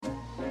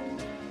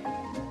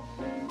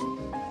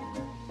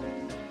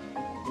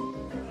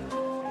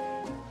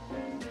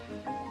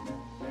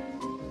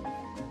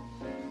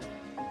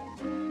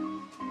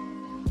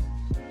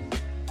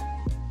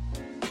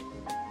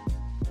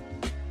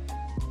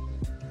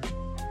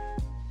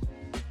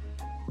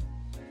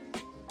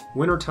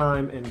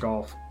Wintertime and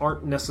golf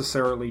aren't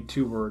necessarily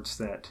two words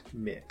that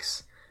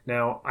mix.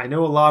 Now, I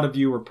know a lot of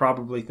you are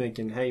probably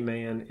thinking, hey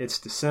man, it's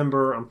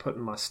December, I'm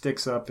putting my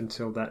sticks up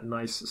until that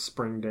nice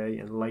spring day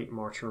in late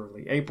March or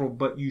early April,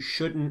 but you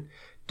shouldn't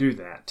do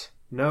that.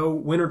 No,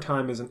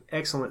 wintertime is an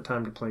excellent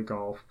time to play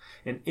golf,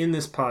 and in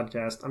this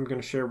podcast, I'm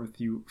going to share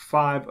with you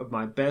 5 of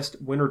my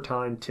best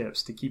wintertime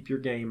tips to keep your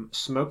game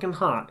smoking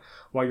hot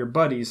while your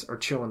buddies are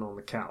chilling on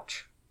the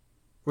couch.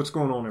 What's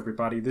going on,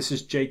 everybody? This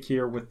is Jake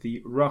here with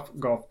the Rough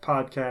Golf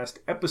Podcast,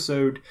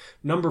 episode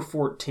number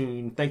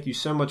 14. Thank you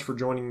so much for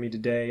joining me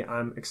today.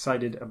 I'm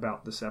excited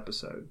about this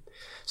episode.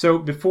 So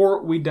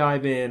before we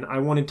dive in, I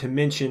wanted to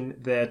mention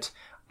that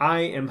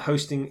I am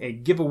hosting a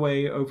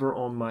giveaway over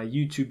on my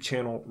YouTube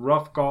channel,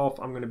 Rough Golf.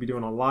 I'm going to be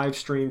doing a live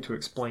stream to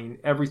explain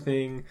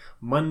everything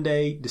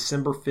Monday,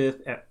 December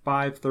 5th at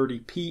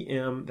 5:30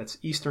 p.m. That's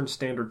Eastern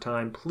Standard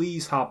Time.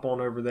 Please hop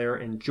on over there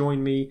and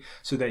join me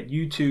so that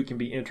you too can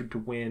be entered to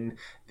win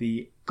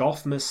the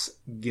Golfmas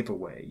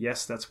giveaway.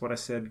 Yes, that's what I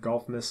said,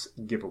 Golfmas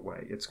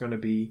giveaway. It's going to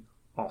be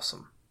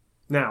awesome.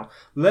 Now,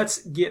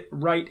 let's get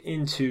right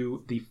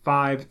into the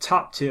 5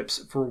 top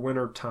tips for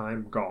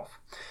wintertime golf.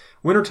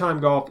 Wintertime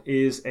golf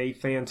is a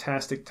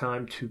fantastic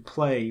time to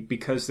play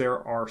because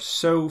there are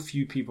so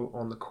few people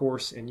on the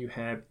course and you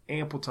have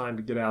ample time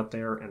to get out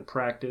there and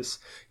practice.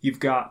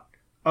 You've got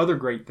other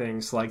great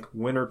things like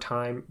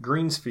wintertime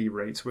greens fee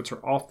rates, which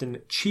are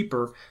often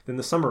cheaper than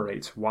the summer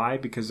rates. Why?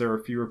 Because there are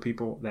fewer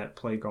people that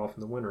play golf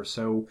in the winter.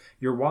 So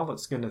your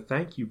wallet's going to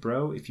thank you,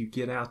 bro, if you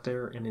get out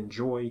there and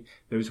enjoy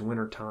those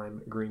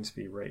wintertime greens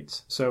fee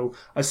rates. So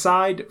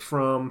aside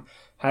from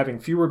having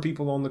fewer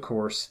people on the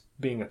course,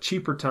 being a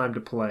cheaper time to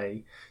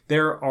play,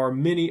 there are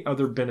many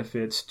other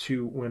benefits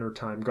to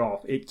wintertime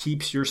golf. It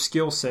keeps your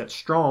skill set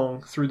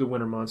strong through the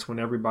winter months when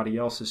everybody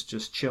else is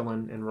just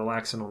chilling and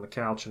relaxing on the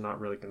couch and not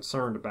really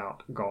concerned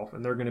about golf.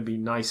 And they're going to be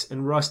nice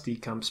and rusty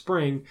come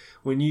spring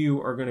when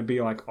you are going to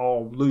be like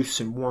all loose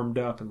and warmed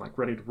up and like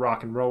ready to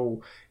rock and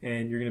roll,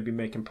 and you're going to be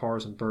making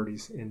pars and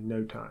birdies in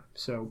no time.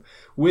 So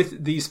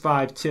with these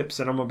 5 tips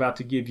that I'm about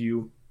to give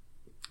you,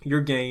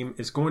 your game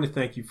is going to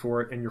thank you for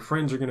it, and your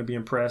friends are going to be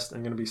impressed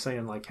and going to be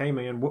saying like, hey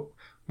man,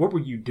 what were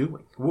you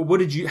doing?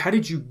 How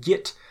did you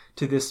get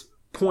to this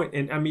point?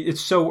 And I mean,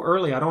 it's so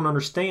early. I don't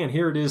understand.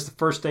 Here it is, the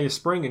first day of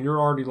spring, and you're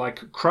already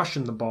like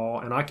crushing the ball,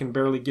 and I can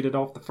barely get it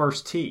off the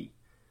first tee.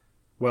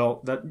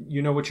 Well, that,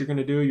 you know what you're going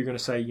to do? You're going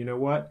to say, you know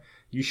what?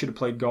 You should have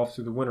played golf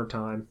through the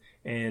wintertime,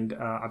 and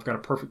I've got a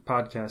perfect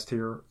podcast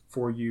here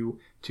for you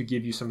to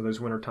give you some of those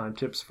wintertime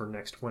tips for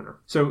next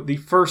winter. So the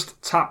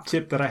first top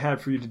tip that I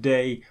have for you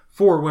today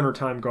for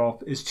wintertime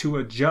golf is to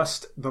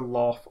adjust the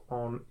loft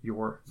on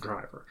your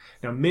driver.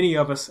 Now, many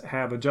of us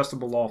have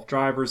adjustable loft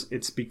drivers.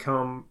 It's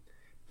become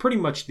pretty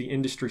much the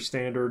industry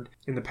standard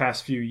in the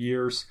past few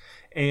years,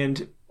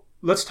 and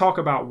let's talk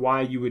about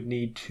why you would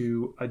need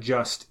to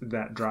adjust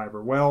that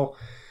driver. Well,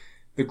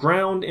 the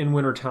ground in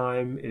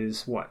wintertime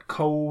is what?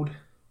 Cold,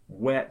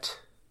 wet,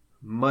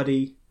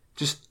 muddy,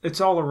 just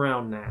it's all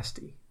around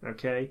nasty,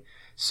 okay?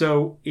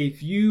 So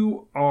if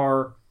you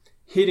are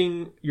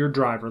hitting your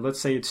driver, let's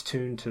say it's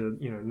tuned to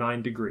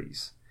 9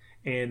 degrees,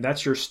 and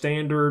that's your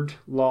standard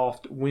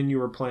loft when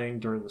you are playing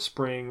during the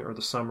spring or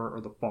the summer or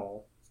the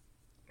fall,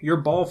 your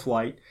ball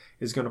flight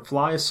is going to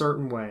fly a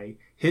certain way,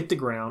 hit the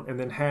ground, and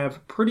then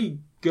have pretty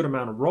good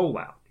amount of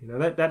rollout.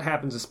 That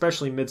happens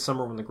especially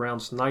midsummer when the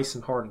ground's nice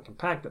and hard and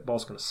compact. That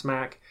ball's going to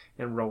smack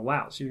and roll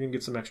out, so you're going to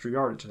get some extra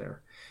yardage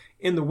there.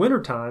 In the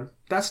wintertime,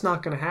 that's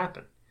not going to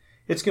happen.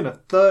 It's going to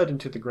thud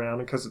into the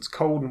ground, and because it's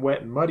cold and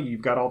wet and muddy,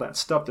 you've got all that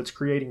stuff that's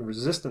creating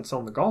resistance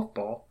on the golf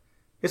ball.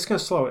 It's going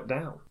to slow it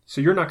down.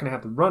 So you're not going to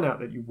have the run out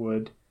that you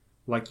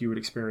would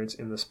experience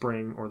in the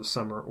spring or the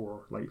summer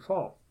or late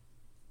fall.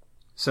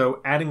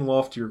 So adding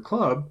loft to your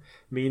club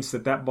means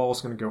that ball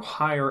is going to go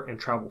higher and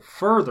travel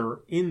further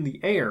in the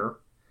air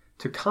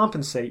to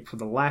compensate for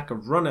the lack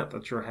of run out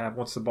that you'll have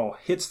once the ball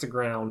hits the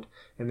ground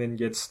and then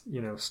gets,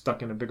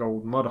 stuck in a big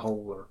old mud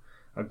hole or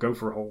a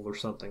gopher hole or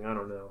something. I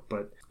don't know.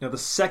 But now the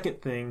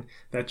second thing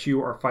that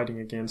you are fighting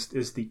against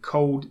is the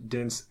cold,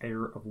 dense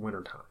air of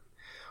wintertime.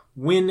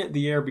 When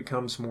the air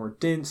becomes more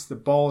dense, the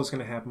ball is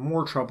going to have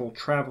more trouble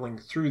traveling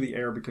through the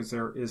air because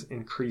there is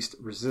increased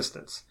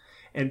resistance.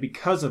 And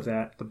because of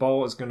that, the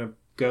ball is going to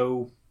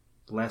go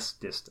less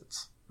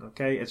distance.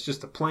 Okay? It's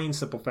just a plain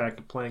simple fact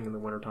of playing in the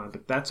wintertime.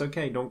 But that's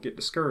okay. Don't get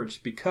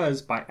discouraged,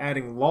 because by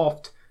adding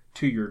loft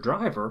to your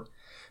driver,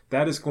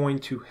 that is going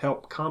to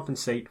help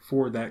compensate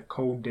for that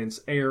cold, dense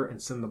air and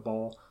send the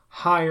ball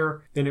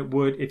higher than it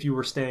would if you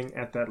were staying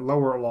at that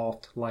lower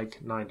loft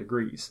like 9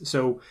 degrees.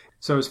 So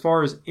as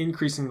far as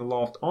increasing the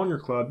loft on your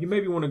club, you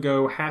maybe want to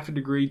go half a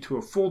degree to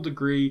a full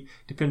degree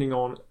depending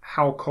on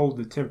how cold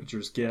the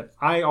temperatures get.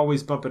 I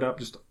always bump it up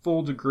just a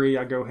full degree.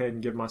 I go ahead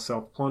and give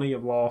myself plenty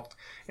of loft,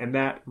 and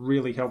that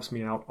really helps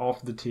me out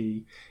off the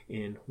tee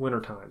in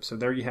wintertime. So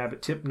there you have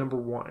it, tip number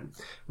 1.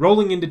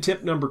 Rolling into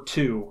tip number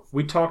 2,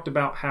 we talked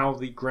about how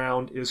the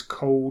ground is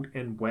cold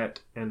and wet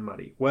and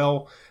muddy.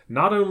 Well,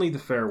 not only the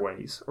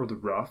fairways or the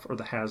rough or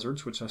the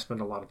hazards, which I spend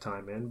a lot of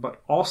time in,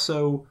 but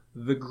also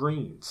the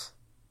greens.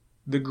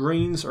 the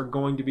greens are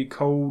going to be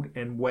cold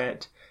and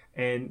wet,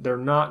 and they're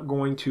not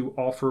going to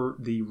offer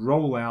the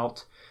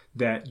rollout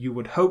that you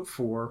would hope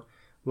for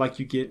like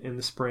you get in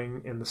the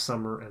spring and the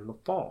summer and the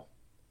fall.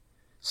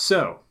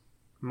 So,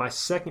 my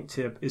second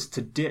tip is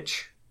to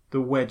ditch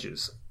the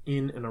wedges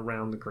in and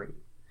around the green.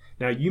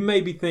 Now, you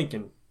may be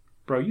thinking,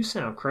 bro, you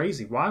sound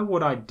crazy. Why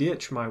would I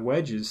ditch my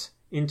wedges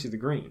into the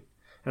green?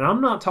 And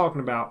I'm not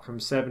talking about from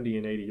 70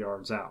 and 80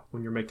 yards out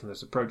when you're making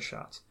those approach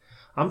shots.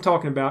 I'm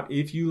talking about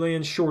if you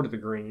land short of the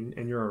green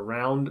and you're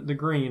around the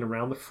green,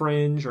 around the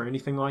fringe or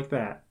anything like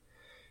that,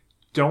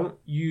 don't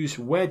use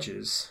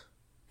wedges.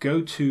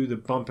 Go to the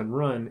bump and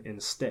run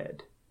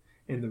instead.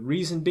 And the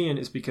reason being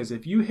is because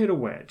if you hit a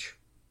wedge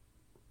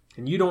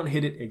and you don't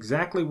hit it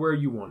exactly where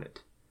you want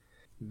it,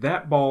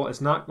 that ball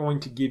is not going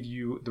to give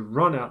you the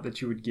run out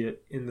that you would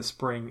get in the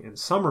spring and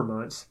summer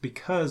months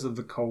because of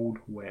the cold,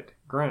 wet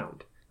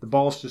ground. The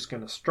ball's just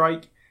going to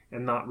strike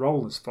and not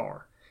roll as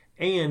far.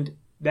 And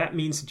that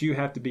means that you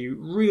have to be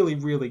really,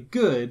 really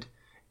good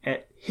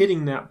at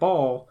hitting that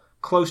ball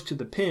close to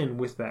the pin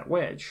with that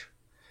wedge.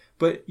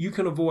 But you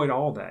can avoid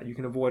all that. You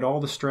can avoid all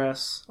the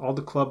stress, all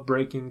the club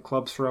breaking,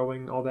 club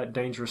throwing, all that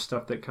dangerous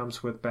stuff that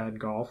comes with bad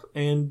golf,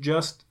 and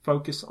just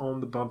focus on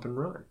the bump and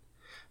run.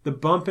 The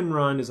bump and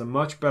run is a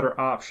much better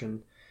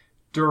option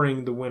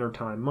during the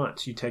wintertime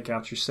months. You take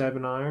out your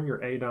 7-iron, your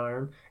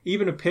 8-iron,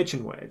 even a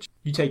pitching wedge.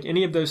 You take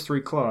any of those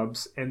three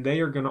clubs, and they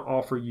are going to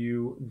offer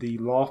you the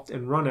loft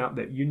and run out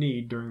that you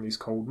need during these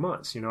cold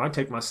months. I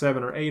take my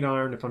 7 or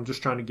 8-iron if I'm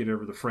just trying to get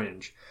over the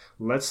fringe.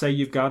 Let's say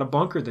you've got a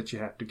bunker that you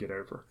have to get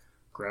over.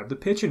 Grab the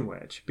pitching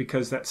wedge,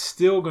 because that's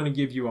still going to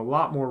give you a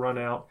lot more run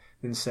out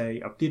than, say,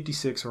 a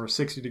 56 or a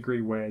 60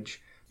 degree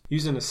wedge.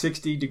 Using a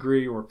 60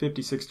 degree or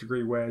 56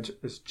 degree wedge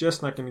is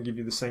just not going to give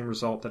you the same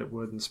result that it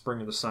would in the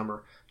spring or the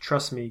summer.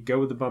 Trust me, go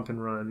with the bump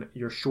and run.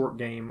 Your short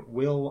game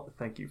will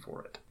thank you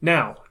for it.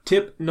 Now,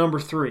 tip number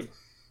 3.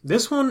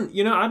 This one,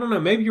 I don't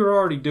know, maybe you're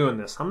already doing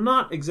this. I'm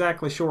not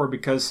exactly sure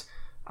because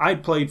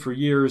I'd played for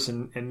years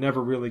and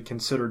never really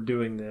considered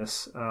doing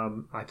this.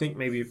 I think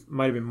maybe it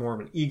might have been more of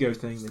an ego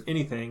thing than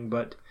anything,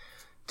 but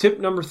tip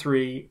number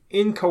 3,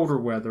 in colder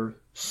weather,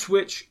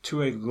 switch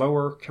to a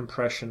lower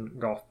compression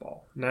golf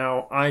ball.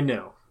 Now, I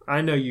know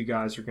you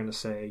guys are going to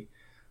say,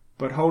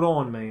 but hold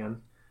on,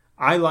 man.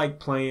 I like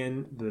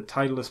playing the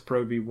Titleist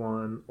Pro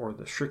V1 or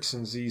the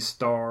Srixon Z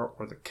Star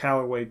or the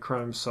Callaway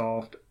Chrome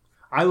Soft.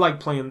 I like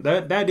playing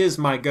that. That is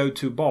my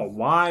go-to ball.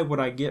 Why would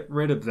I get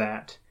rid of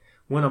that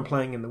when I'm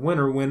playing in the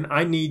winter when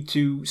I need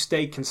to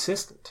stay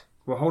consistent?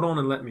 Well, hold on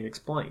and let me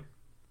explain.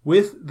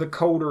 With the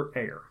colder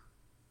air,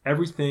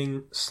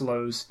 everything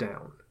slows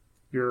down.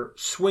 Your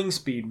swing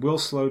speed will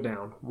slow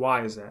down.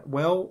 Why is that?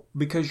 Well,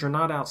 because you're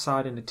not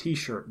outside in a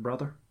t-shirt,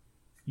 brother.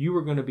 You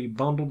are going to be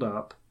bundled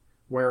up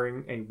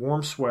wearing a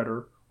warm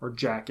sweater or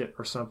jacket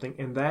or something,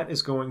 and that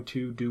is going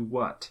to do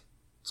what?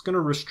 It's going to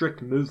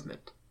restrict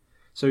movement.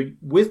 So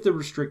with the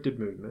restricted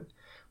movement,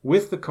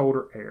 with the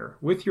colder air,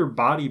 with your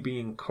body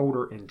being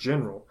colder in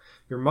general,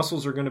 your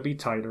muscles are going to be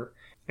tighter,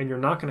 and you're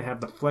not going to have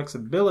the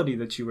flexibility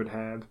that you would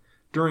have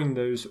during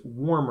those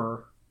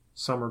warmer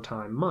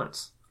summertime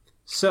months.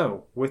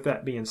 So, with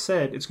that being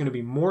said, it's going to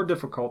be more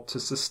difficult to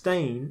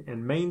sustain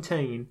and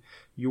maintain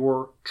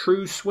your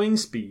true swing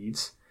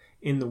speeds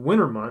in the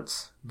winter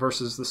months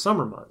versus the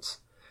summer months.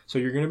 So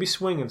you're going to be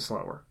swinging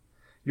slower.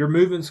 Your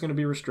movement's going to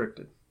be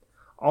restricted.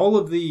 All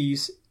of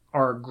these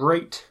are a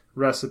great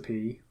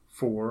recipe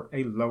for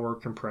a lower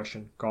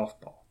compression golf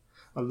ball.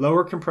 A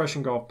lower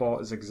compression golf ball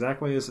is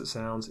exactly as it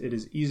sounds. It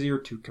is easier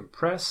to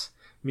compress,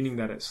 meaning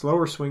that at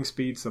slower swing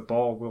speeds, the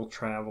ball will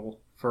travel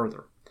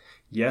further.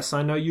 Yes,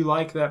 I know you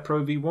like that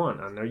Pro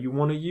V1. I know you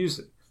want to use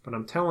it. But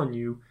I'm telling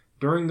you,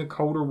 during the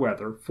colder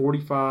weather,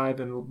 45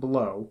 and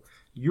below,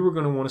 you are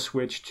going to want to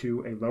switch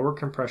to a lower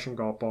compression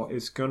golf ball.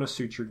 It's going to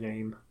suit your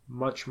game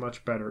much,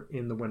 much better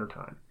in the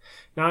wintertime.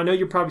 Now, I know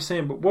you're probably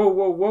saying, but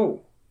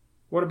whoa.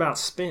 What about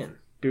spin?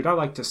 Dude, I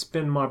like to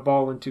spin my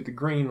ball into the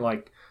green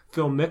like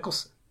Phil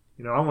Mickelson.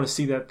 I want to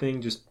see that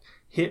thing just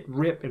hit,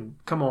 rip, and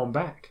come on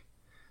back.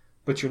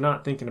 But you're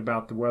not thinking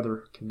about the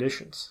weather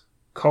conditions.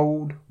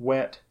 Cold,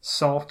 wet,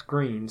 soft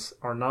greens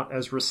are not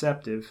as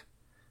receptive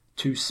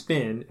to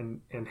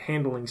spin and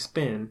handling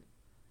spin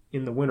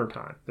in the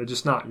wintertime. They're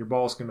just not. Your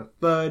ball's going to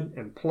thud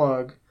and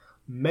plug.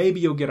 Maybe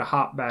you'll get a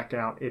hop back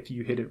out if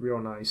you hit it real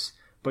nice,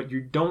 but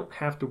you don't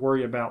have to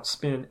worry about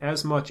spin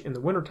as much in the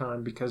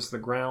wintertime because the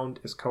ground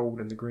is cold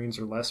and the greens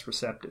are less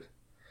receptive.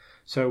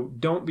 So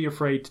don't be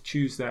afraid to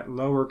choose that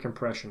lower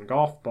compression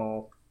golf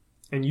ball,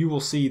 and you will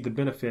see the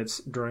benefits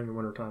during the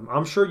wintertime.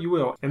 I'm sure you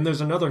will. And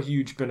there's another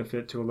huge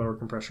benefit to a lower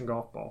compression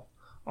golf ball.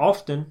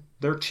 Often,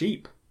 they're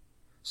cheap.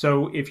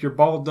 So if your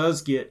ball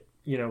does get,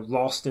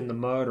 lost in the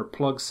mud or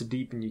plugged so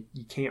deep and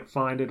you can't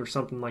find it or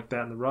something like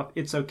that in the rough,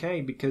 it's okay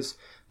because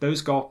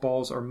those golf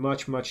balls are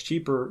much, much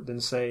cheaper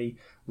than, say,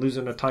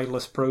 losing a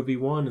Titleist Pro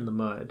V1 in the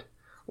mud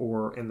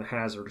or in the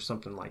hazard or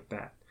something like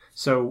that.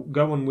 So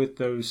going with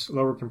those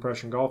lower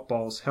compression golf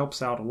balls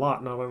helps out a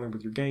lot, not only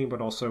with your game, but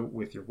also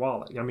with your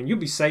wallet. I mean, you'll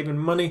be saving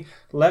money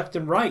left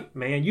and right,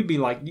 man. You'll be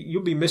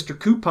Mr.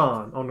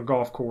 Coupon on the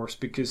golf course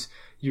because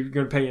you're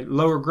going to pay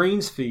lower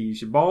greens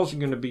fees. Your balls are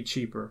going to be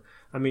cheaper.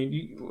 I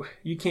mean,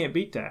 you can't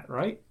beat that,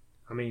 right?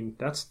 I mean,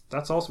 that's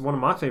also one of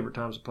my favorite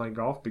times to play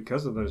golf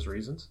because of those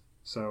reasons.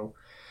 So,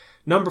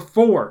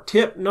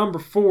 tip number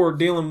 4,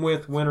 dealing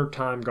with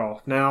wintertime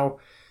golf. Now,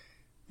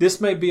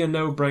 this may be a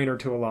no-brainer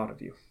to a lot of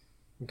you.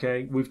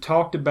 Okay, we've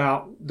talked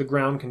about the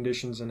ground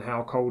conditions and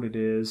how cold it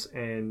is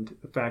and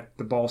the fact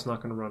the ball's not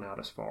going to run out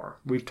as far.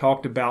 We've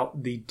talked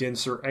about the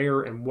denser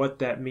air and what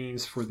that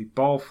means for the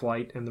ball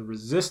flight and the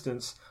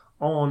resistance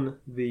on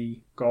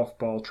the golf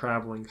ball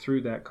traveling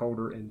through that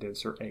colder and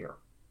denser air.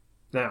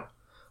 Now,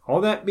 all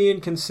that being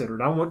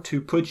considered, I want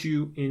to put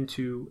you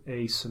into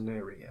a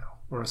scenario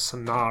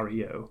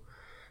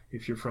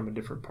if you're from a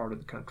different part of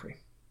the country.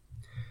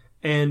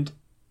 And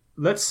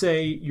let's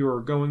say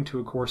you're going to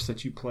a course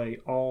that you play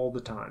all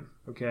the time,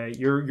 okay?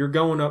 You're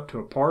going up to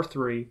a par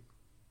 3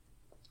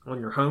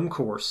 on your home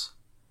course,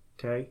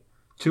 okay?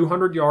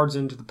 200 yards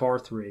into the par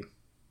 3,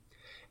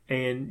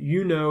 and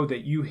you know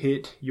that you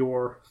hit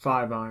your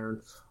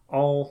 5-iron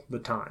all the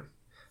time.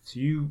 So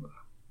you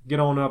get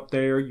on up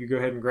there, you go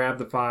ahead and grab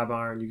the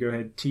 5-iron, you go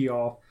ahead and tee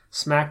off,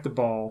 smack the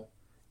ball,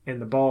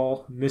 and the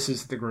ball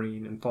misses the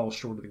green and falls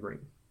short of the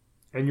green.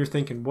 And you're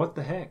thinking, what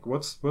the heck?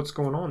 What's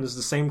going on? This is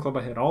the same club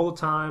I hit all the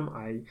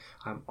time.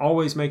 I'm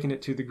always making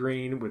it to the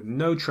green with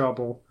no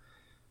trouble.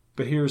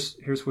 But here's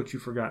what you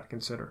forgot to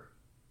consider.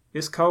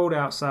 It's cold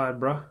outside,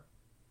 bruh.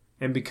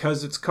 And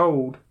because it's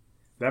cold,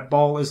 that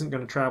ball isn't going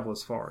to travel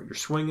as far. You're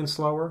swinging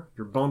slower.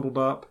 You're bundled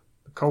up.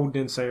 The cold,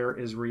 dense air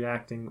is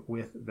reacting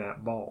with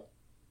that ball.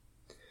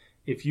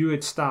 If you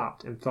had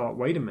stopped and thought,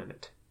 wait a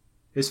minute,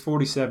 it's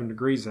 47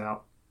 degrees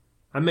out.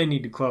 I may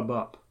need to club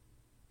up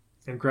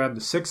and grab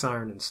the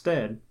 6-iron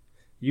instead,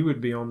 you would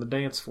be on the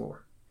dance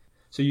floor.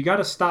 So you got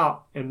to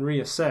stop and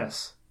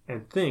reassess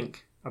and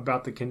think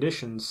about the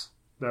conditions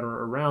that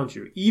are around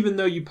you. Even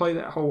though you play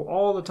that hole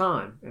all the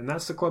time, and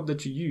that's the club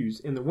that you use,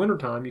 in the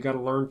wintertime, you got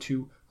to learn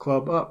to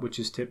club up, which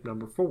is tip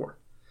number 4.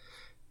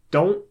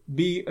 Don't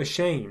be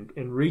ashamed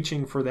in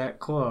reaching for that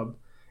club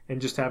and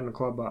just having to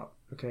club up,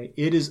 okay?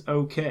 It is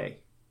okay.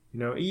 You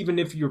know, even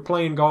if you're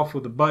playing golf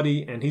with a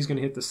buddy and he's going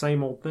to hit the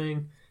same old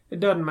thing, it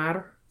doesn't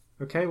matter.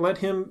 Okay, let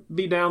him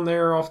be down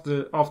there off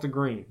the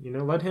green. You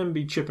know, let him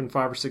be chipping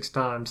 5 or 6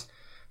 times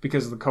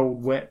because of the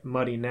cold, wet,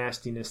 muddy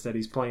nastiness that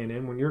he's playing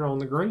in when you're on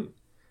the green.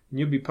 And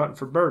you'll be putting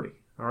for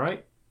birdie, all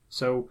right?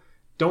 So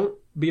don't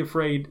be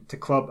afraid to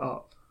club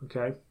up,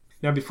 okay?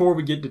 Now, before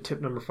we get to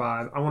tip number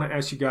 5, I want to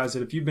ask you guys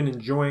that if you've been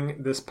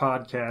enjoying this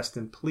podcast,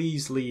 then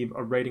please leave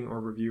a rating or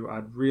review.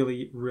 I'd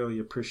really, really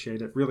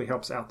appreciate it. It really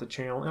helps out the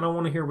channel, and I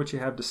want to hear what you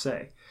have to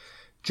say.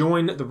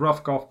 Join the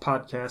Rough Golf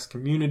Podcast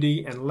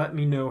community and let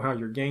me know how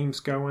your game's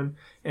going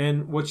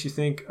and what you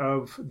think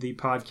of the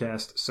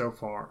podcast so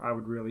far. I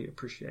would really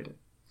appreciate it.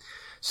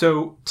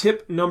 So,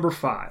 tip number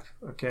 5,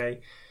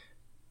 okay?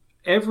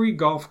 Every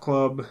golf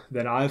club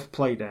that I've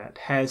played at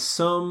has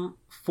some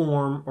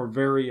form or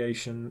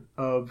variation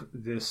of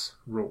this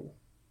rule.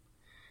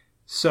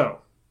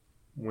 So,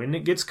 when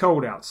it gets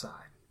cold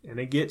outside and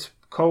it gets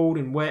cold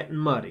and wet and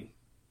muddy,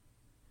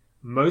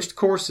 most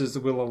courses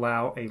will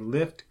allow a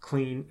lift,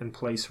 clean, and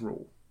place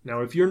rule.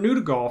 Now, if you're new to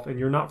golf and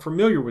you're not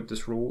familiar with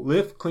this rule,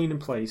 lift, clean, and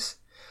place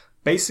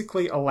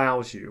basically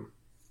allows you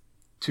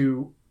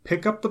to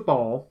pick up the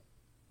ball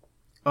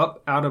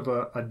up out of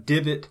a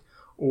divot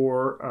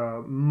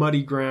or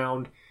muddy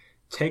ground,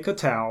 take a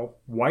towel,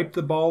 wipe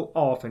the ball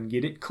off and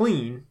get it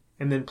clean,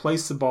 and then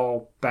place the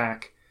ball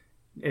back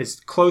as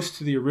close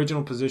to the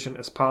original position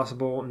as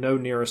possible, no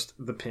nearest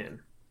the pin.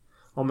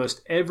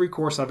 Almost every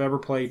course I've ever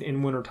played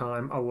in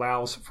wintertime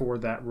allows for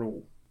that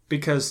rule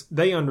because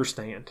they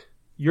understand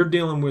you're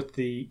dealing with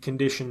the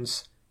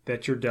conditions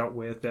that you're dealt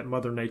with, that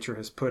Mother Nature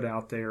has put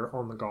out there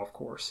on the golf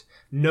course.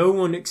 No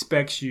one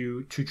expects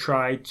you to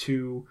try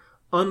to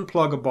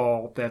unplug a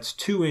ball that's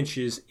 2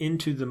 inches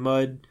into the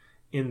mud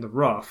in the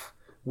rough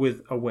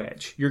with a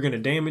wedge. You're going to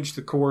damage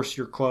the course,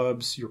 your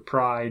clubs, your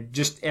pride,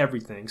 just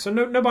everything. So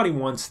nobody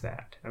wants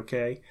that,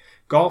 okay?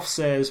 Golf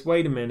says,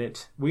 wait a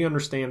minute, we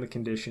understand the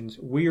conditions.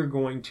 We are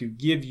going to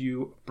give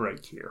you a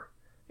break here.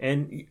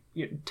 And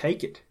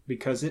take it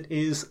because it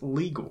is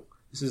legal.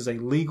 This is a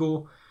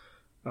legal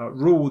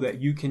rule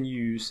that you can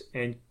use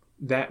and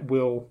that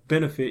will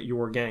benefit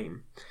your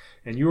game.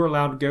 And you're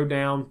allowed to go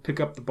down, pick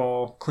up the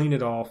ball, clean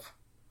it off,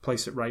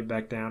 place it right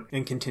back down,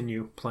 and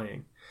continue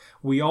playing.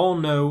 We all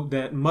know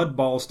that mud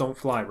balls don't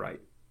fly right?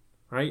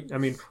 I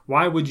mean,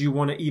 why would you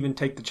want to even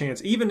take the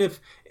chance? Even if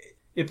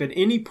at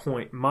any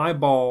point my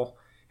ball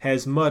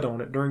has mud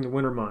on it during the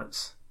winter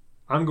months,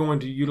 I'm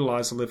going to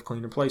utilize the lift,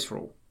 clean, and place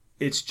rule.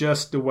 It's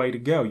just the way to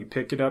go. You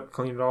pick it up,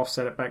 clean it off,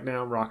 set it back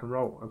down, rock and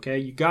roll. Okay,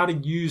 you got to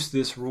use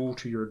this rule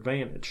to your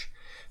advantage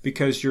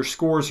because your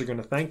scores are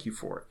going to thank you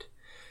for it.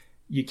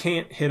 you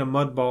can't hit a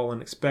mud ball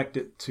and expect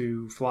it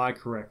to fly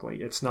correctly.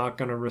 It's not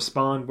going to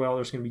respond well.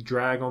 There's going to be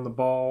drag on the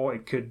ball.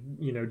 It could,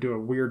 do a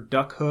weird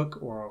duck hook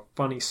or a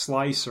funny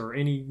slice or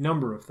any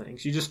number of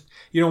things. You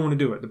don't want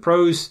to do it. The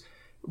pros,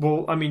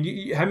 well, how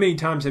many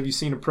times have you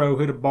seen a pro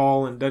hit a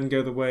ball and it doesn't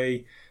go the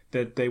way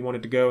that they want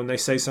it to go, and they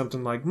say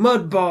something like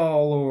mud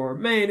ball or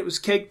man, it was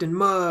caked in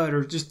mud,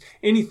 or just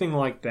anything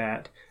like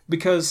that,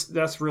 because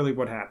that's really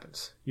what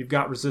happens. You've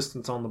got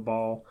resistance on the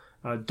ball.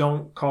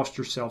 Don't cost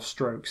yourself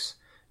strokes.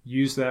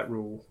 Use that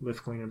rule,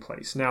 lift clean in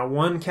place. Now,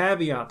 one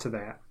caveat to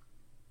that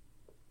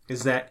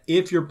is that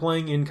if you're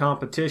playing in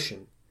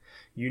competition,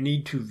 you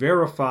need to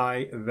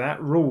verify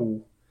that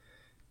rule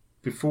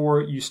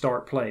before you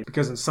start play,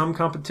 because in some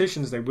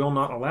competitions they will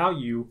not allow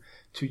you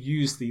to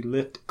use the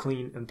lift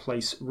clean in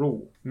place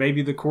rule.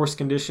 Maybe the course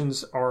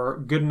conditions are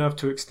good enough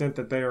to extent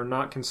that they are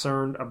not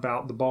concerned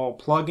about the ball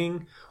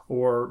plugging,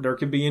 or there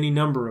could be any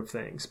number of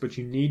things, but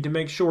you need to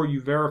make sure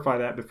you verify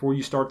that before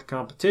you start the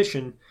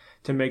competition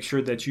to make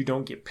sure that you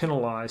don't get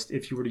penalized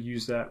if you were to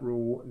use that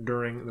rule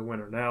during the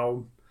winter.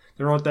 Now,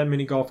 there aren't that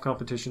many golf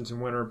competitions in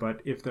winter, but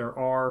if there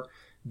are,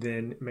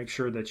 then make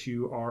sure that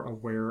you are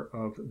aware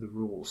of the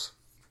rules.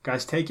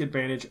 Guys, take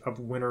advantage of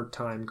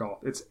wintertime golf.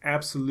 It's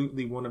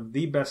absolutely one of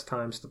the best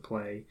times to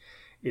play.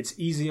 It's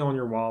easy on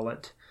your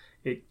wallet.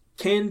 It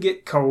can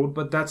get cold,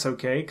 but that's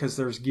okay because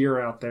there's gear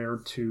out there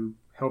to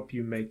help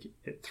you make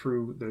it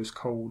through those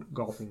cold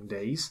golfing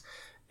days.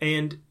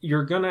 And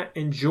you're going to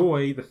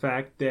enjoy the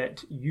fact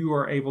that you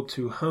are able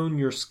to hone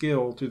your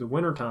skill through the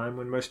wintertime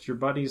when most of your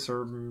buddies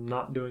are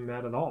not doing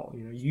that at all.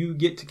 You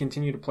get to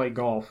continue to play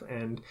golf,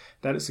 and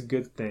that is a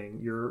good thing.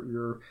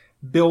 You're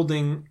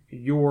building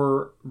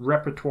your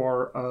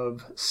repertoire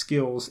of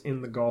skills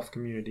in the golf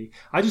community.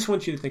 I just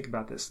want you to think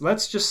about this.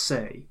 Let's just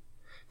say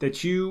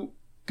that you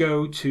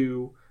go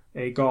to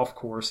a golf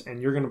course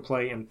and you're going to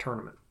play in a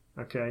tournament.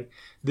 Okay?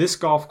 This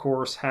golf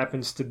course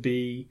happens to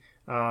be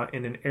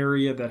in an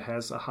area that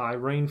has a high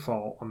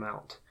rainfall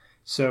amount.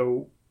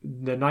 So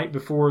the night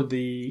before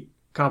the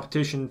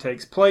competition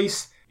takes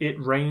place, it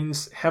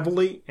rains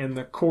heavily and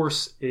the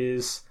course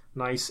is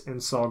nice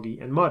and soggy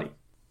and muddy.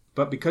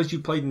 But because you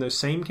played in those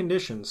same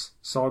conditions,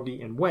 soggy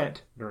and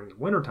wet, during the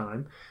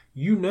wintertime,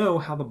 you know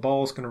how the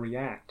ball's going to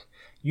react.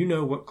 You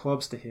know what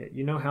clubs to hit.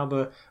 You know how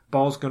the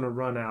ball's going to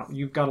run out.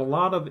 You've got a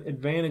lot of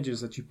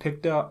advantages that you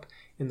picked up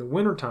in the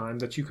wintertime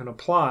that you can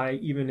apply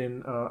even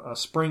in a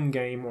spring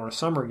game or a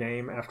summer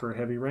game after a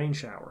heavy rain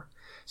shower.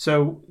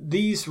 So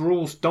these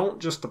rules don't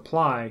just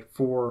apply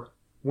for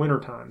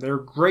wintertime. They're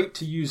great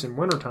to use in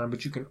wintertime,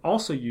 but you can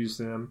also use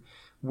them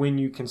when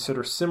you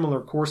consider similar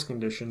course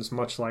conditions,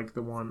 much like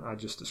the one I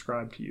just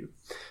described to you.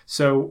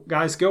 So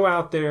guys, go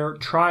out there,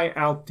 try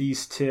out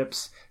these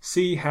tips,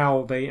 see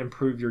how they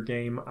improve your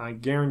game. I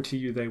guarantee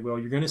you they will.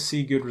 You're going to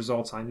see good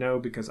results, I know,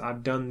 because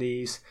I've done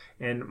these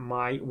and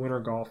my winter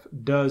golf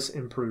does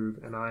improve,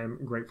 and I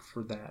am grateful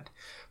for that.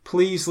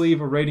 Please leave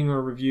a rating or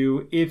a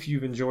review if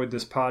you've enjoyed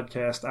this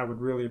podcast. I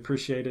would really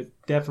appreciate it.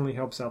 Definitely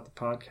helps out the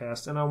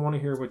podcast, and I want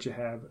to hear what you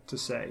have to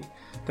say.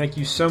 Thank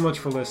you so much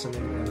for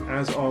listening, and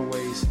as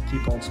always,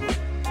 keep on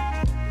smiling.